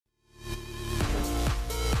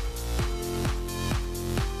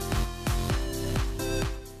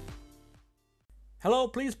Hello,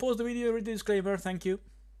 please pause the video, read the disclaimer, thank you.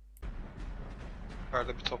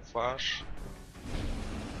 Yukarıda bir top var.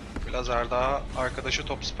 Lazer daha arkadaşı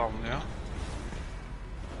top spamlıyor.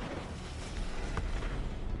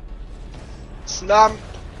 Slam!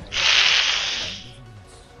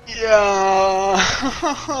 Yeah!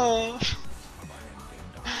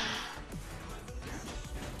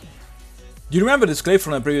 Do you remember this clip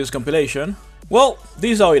from a previous compilation? Well,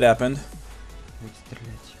 this is how it happened. Будет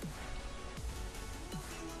стрелять.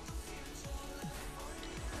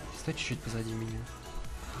 Стой чуть-чуть позади меня.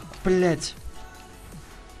 Блять!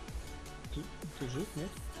 Ты жив, нет?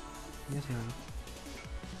 Нет, я...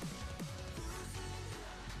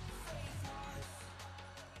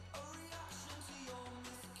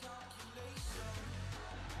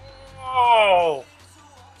 Oh!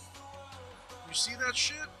 You see that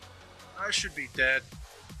shit? I should be dead.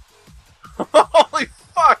 Holy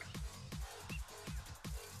fuck!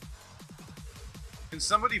 Can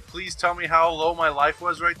somebody please tell me how low my life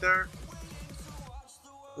was right there?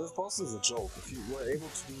 This boss is a joke. If you were able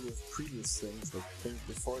to do the previous things, like think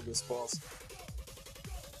before this boss,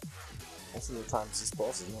 most of the times this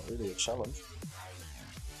boss is not really a challenge.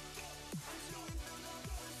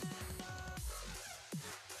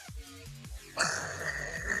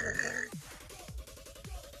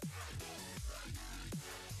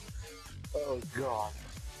 Oh god.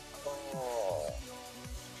 Oh.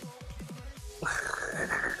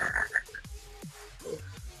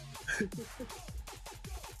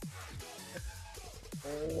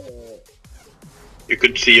 You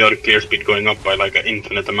could see your clear speed going up by like an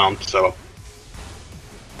infinite amount, so...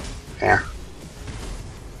 Yeah.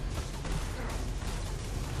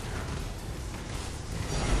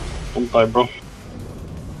 Don't die, bro.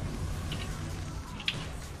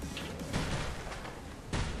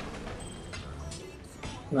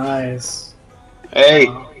 Nice. Hey!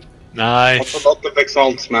 Nice. That's a lot of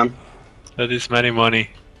exalts, man. That is many money.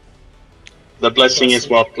 The blessing is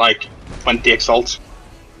what, like 20 exalts?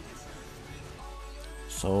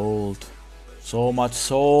 Sold. So much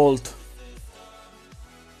sold.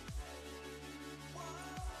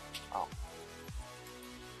 Oh.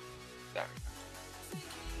 There.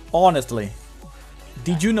 Honestly,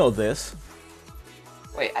 did you know this?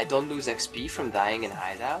 Wait, I don't lose XP from dying in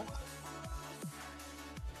hideout?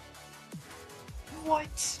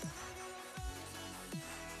 What?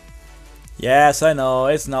 Yes, I know,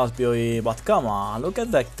 it's not PoE, but come on, look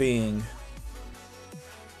at that thing.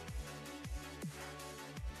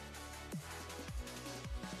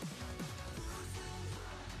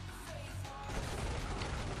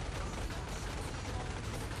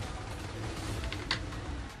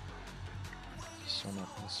 Все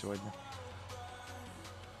нахуй на сегодня.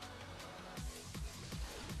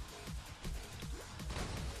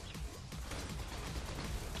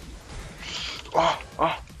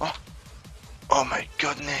 Oh my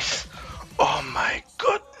goodness! Oh my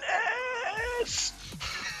goodness!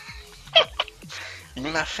 Il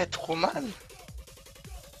m'a fait trop mal!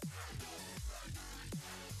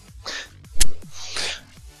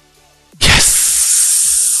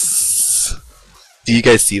 Yes! Do you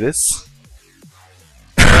guys see this?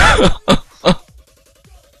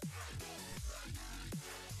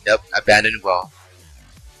 Yep, abandoned well.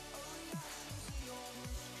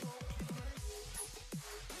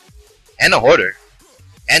 And a hoarder.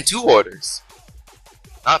 And 2 hoarders.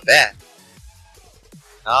 Not bad.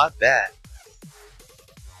 Not bad.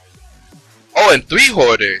 Oh, and 3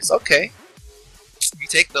 hoarders. Okay. You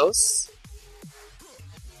take those.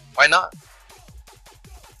 Why not?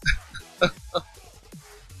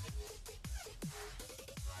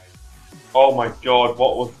 Oh my god,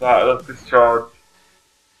 what was that? That's discharge.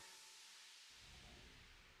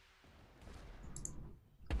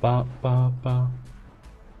 Ba ba ba.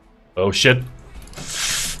 Oh shit.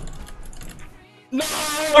 No,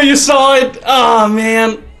 you saw it! Oh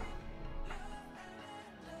man.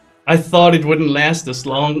 I thought it wouldn't last this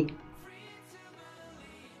long.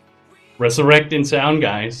 Resurrect in sound,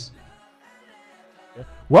 guys.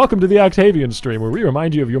 Welcome to the Octavian stream, where we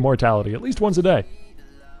remind you of your mortality at least once a day.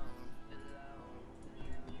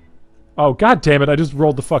 Oh, god damn it, I just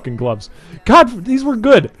rolled the fucking gloves. God, these were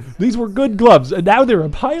good. These were good gloves, and now they're a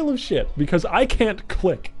pile of shit because I can't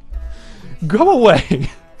click. Go away.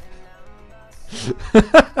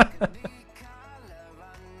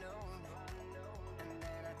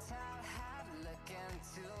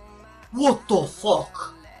 What the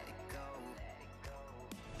fuck?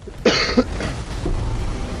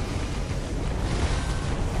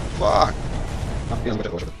 Fuck.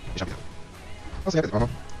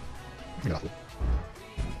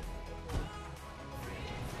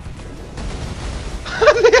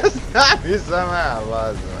 Не остави сама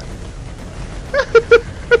опаздывай.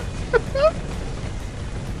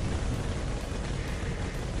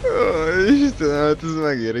 Что надо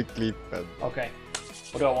смогли клип. Okay,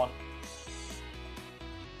 what do I want?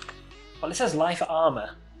 Well, it says life armor.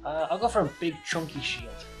 I'll go for a big chunky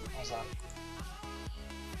shield. How's that?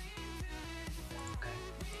 Okay,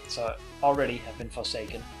 so already have been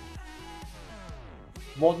forsaken.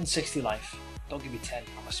 More than 60 life. Don't give me 10,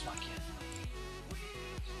 I'm gonna smack you.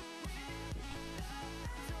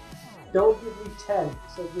 Don't give me 10,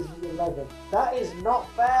 so it gives me 11. That is not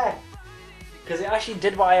fair! Because it actually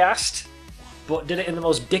did what I asked, but did it in the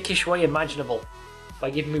most dickish way imaginable. By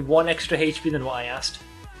giving me 1 extra HP than what I asked.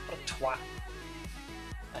 What a twat.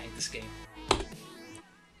 I hate this game.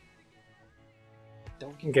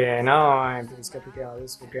 Don't give me... Okay, now I'm just gonna get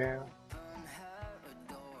this again.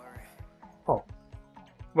 Oh.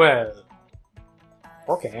 Well.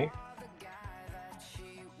 Okay.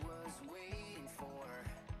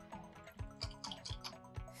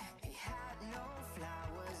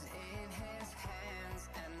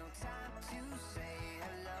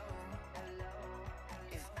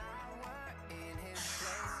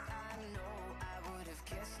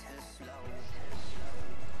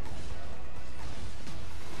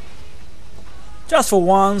 Just for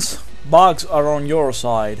once, bugs are on your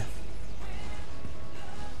side.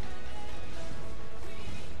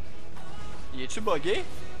 Y es-tu buggé?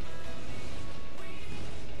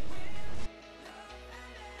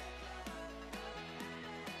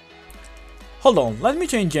 Hold on, let me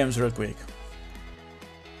change gems real quick.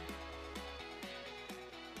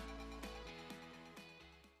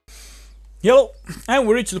 Hello, and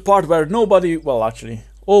we reached the part where nobody, well actually,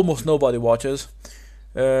 almost nobody watches.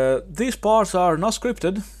 These parts are not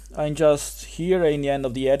scripted. I'm just here in the end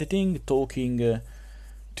of the editing talking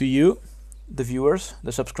to you, the viewers,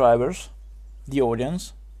 the subscribers, the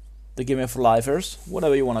audience, the Gamer for Lifers,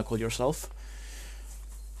 whatever you want to call yourself.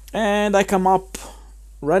 And I come up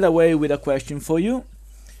right away with a question for you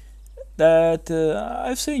that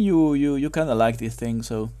I've seen you kind of like this thing,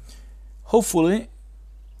 so hopefully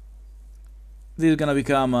this is gonna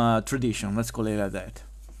become a tradition, let's call it like that.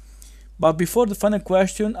 But before the final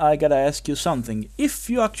question, I gotta ask you something. If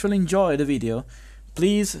you actually enjoy the video,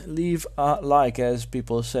 please leave a like, as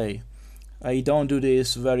people say. I don't do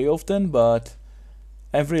this very often, but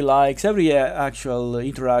every likes, every actual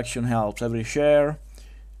interaction helps. Every share,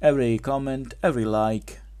 every comment, every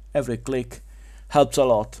like, every click helps a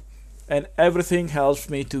lot. And everything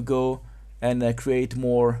helps me to go and create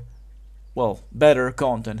more, well, better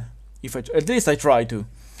content. At least I try to.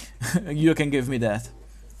 You can give me that.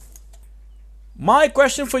 My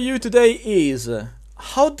question for you today is,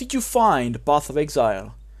 how did you find Path of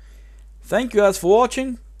Exile? Thank you guys for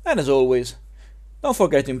watching, and as always, don't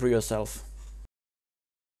forget to improve yourself.